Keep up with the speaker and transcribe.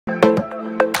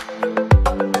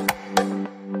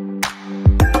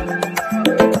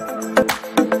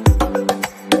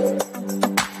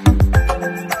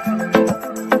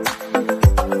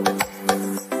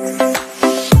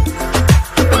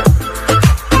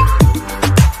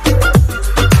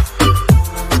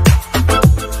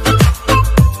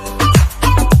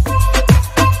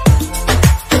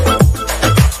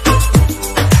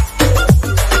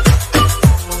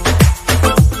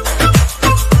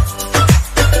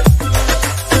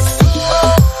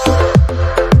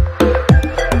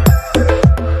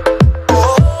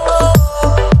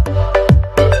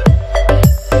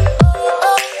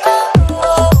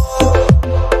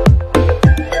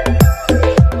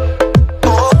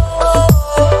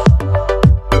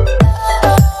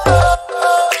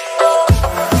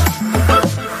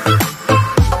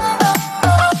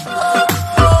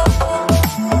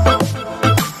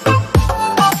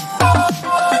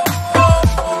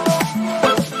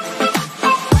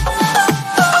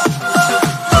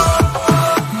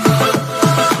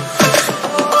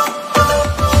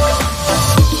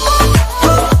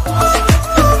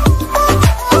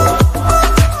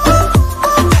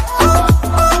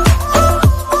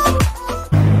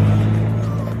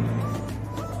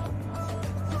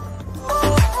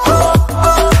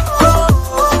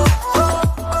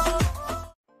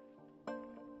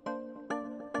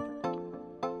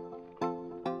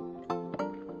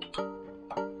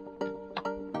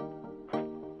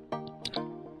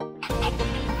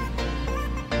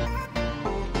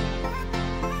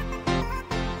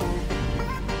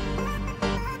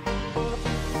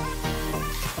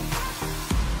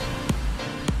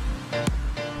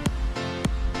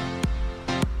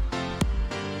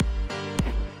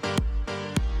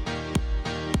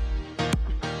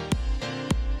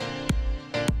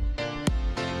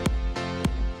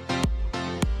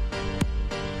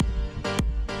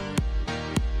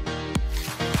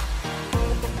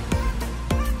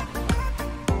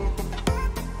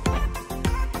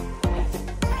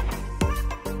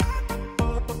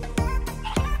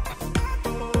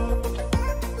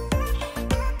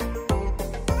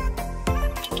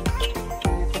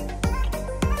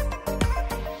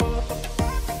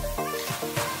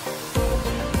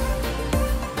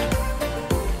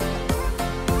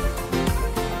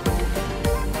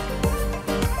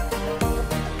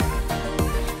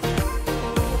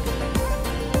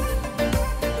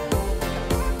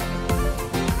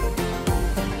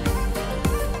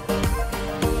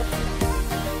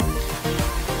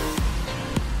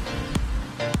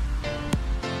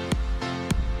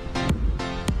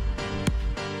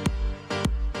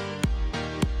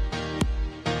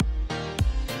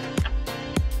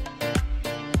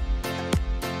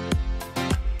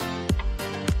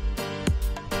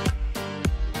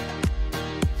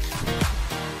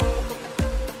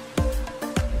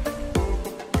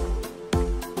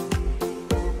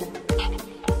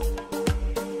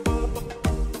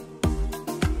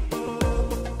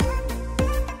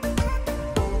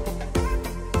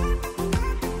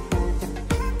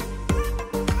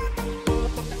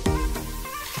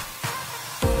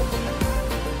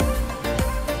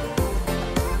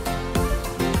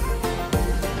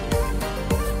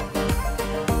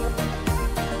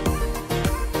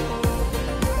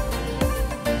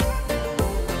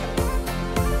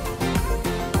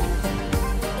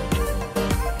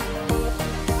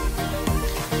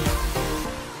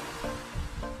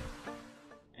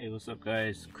What's up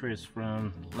guys, Chris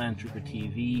from LandCruiser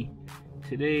TV.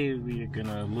 Today we are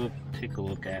gonna take a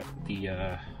look at the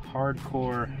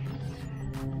Hardkorr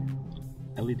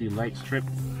LED light strip.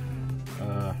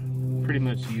 Pretty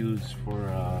much used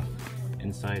for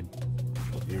inside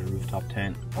of your rooftop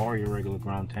tent or your regular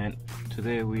ground tent.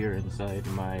 Today we are inside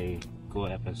my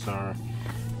GoFsr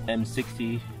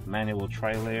M60 manual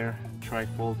tri-layer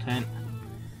tri-fold tent.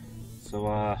 So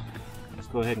let's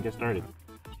go ahead and get started.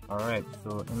 Alright,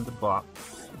 so in the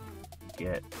box you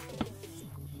get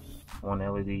one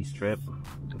LED strip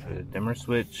with a dimmer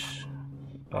switch,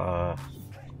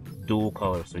 dual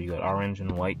color, so you got orange and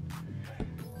white,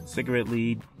 cigarette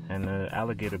lead, and an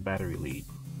alligator battery lead.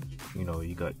 You know,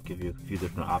 give you a few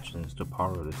different options to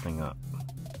power this thing up.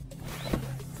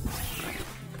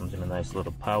 Comes in a nice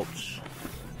little pouch.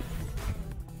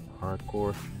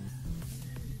 Hardkorr.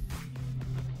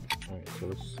 Alright, so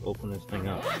let's open this thing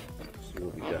up. See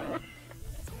what we got.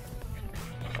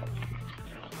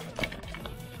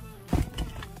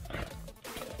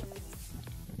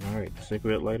 Alright,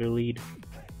 cigarette lighter lead.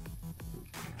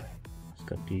 It's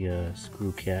got the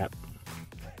screw cap.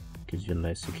 Gives you a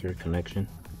nice secure connection.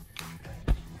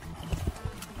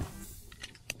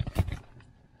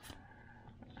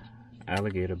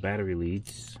 Alligator battery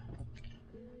leads.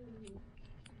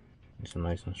 It's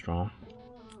nice and strong.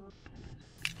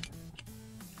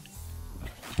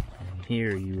 And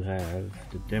here you have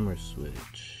the dimmer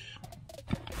switch.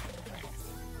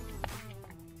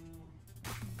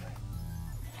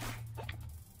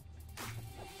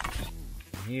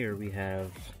 And here we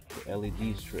have the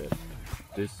LED strip.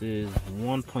 This is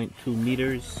 1.2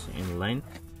 meters in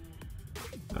length.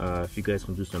 If you guys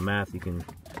can do some math, you can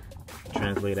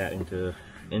translate that into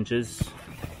inches.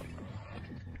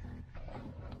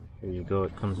 Here you go,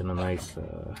 it comes in a nice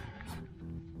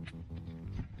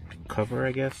cover,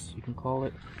 I guess you can call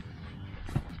it.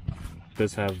 It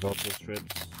does have Velcro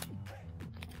strips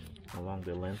along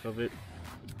the length of it.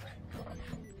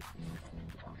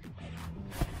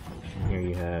 And here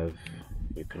you have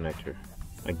your connector,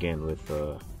 again with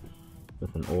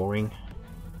an O-ring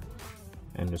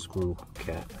and the screw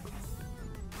cap.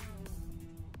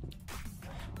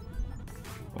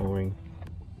 O-ring,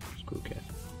 screw cap.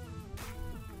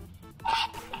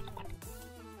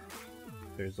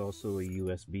 There's also a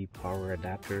USB power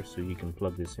adapter, so you can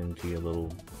plug this into your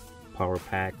little power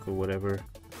pack or whatever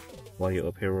while you're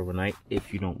up here overnight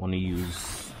if you don't want to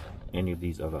use any of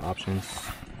these other options.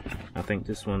 I think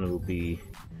this one will be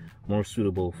more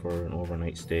suitable for an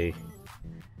overnight stay.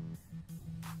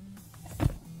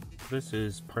 This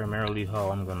is primarily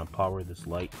how I'm gonna power this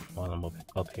light while I'm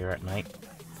up here at night.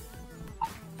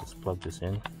 Just plug this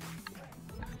in.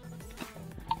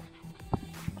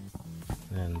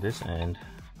 And this end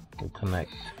will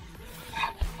connect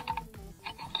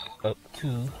up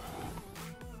to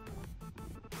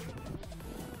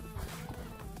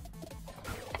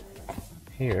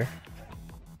here.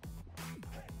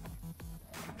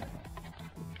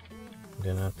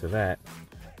 Then after that,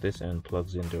 this end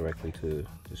plugs in directly to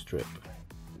the strip.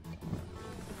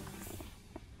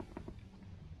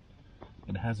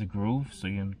 It has a groove, so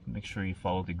you make sure you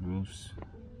follow the grooves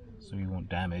so you won't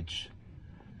damage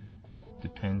the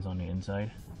pins on the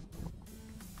inside.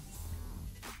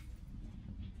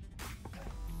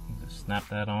 You just snap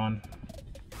that on,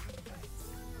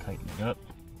 tighten it up.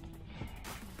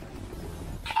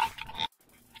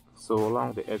 So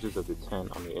along the edges of the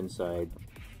tent on the inside,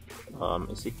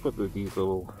 it's equipped with these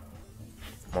little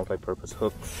multi-purpose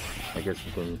hooks. I guess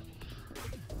you can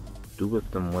do with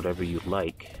them whatever you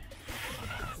like.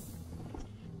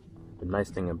 The nice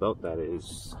thing about that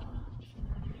is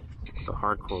the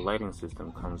Hardkorr lighting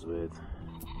system comes with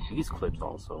these clips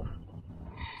also,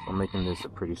 so making this a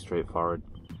pretty straightforward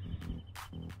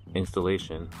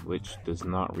installation, which does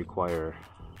not require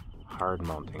hard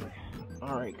mounting.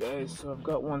 Alright guys, so I've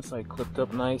got one side clipped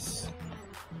up nice.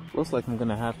 Looks like I'm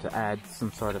gonna have to add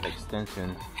some sort of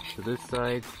extension to this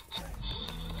side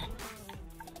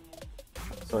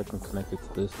so I can connect it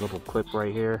to this little clip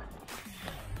right here.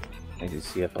 As you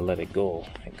see, if I let it go,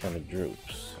 it kind of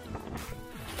droops.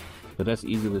 But that's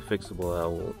easily fixable. I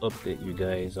will update you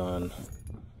guys on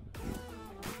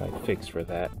my fix for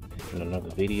that in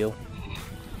another video.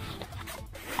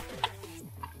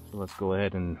 So let's go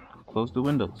ahead and close the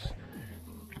windows.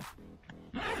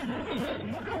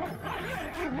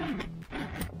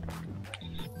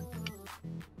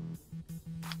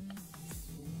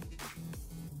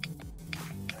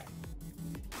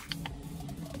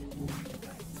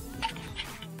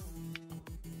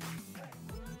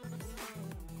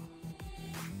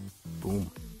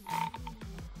 Boom.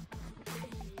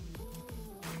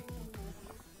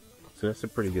 So that's a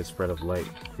pretty good spread of light,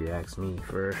 if you ask me.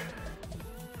 For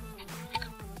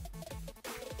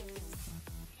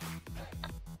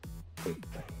there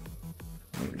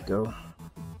we go.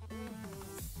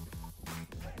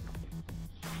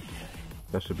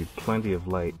 That should be plenty of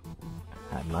light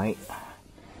at night,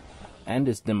 and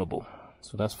it's dimmable.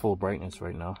 So that's full brightness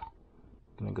right now.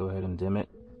 I'm gonna go ahead and dim it.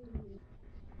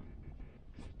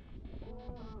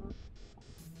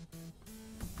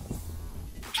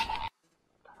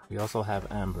 We also have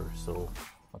amber, so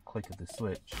a click of the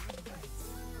switch.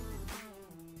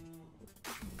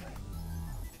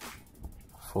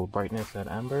 Full brightness at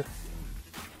amber.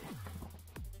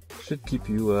 Should keep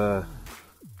you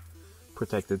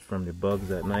protected from the bugs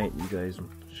at night. You guys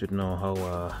should know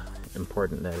how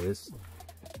important that is.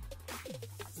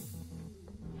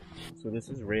 So this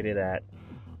is rated at,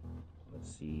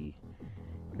 let's see,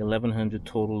 1100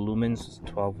 total lumens,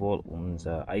 12 volt ohms,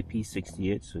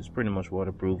 IP68, so it's pretty much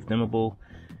waterproof, dimmable,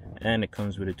 and it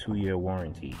comes with a 2-year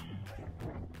warranty.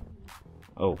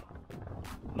 Oh,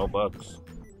 no bugs.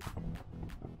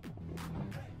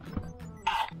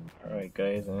 Alright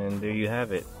guys, and there you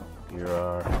have it,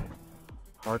 your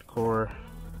Hardkorr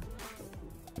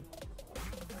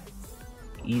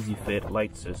easy fit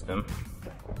light system.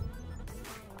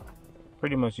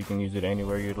 Pretty much you can use it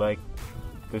anywhere you'd like.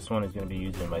 This one is going to be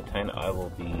used in my tent. I will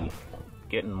be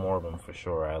getting more of them for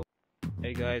sure.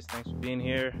 Hey guys, thanks for being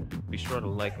here. Be sure to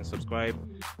like and subscribe.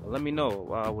 Let me know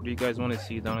what do you guys want to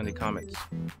see down in the comments.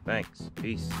 Thanks.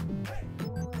 Peace.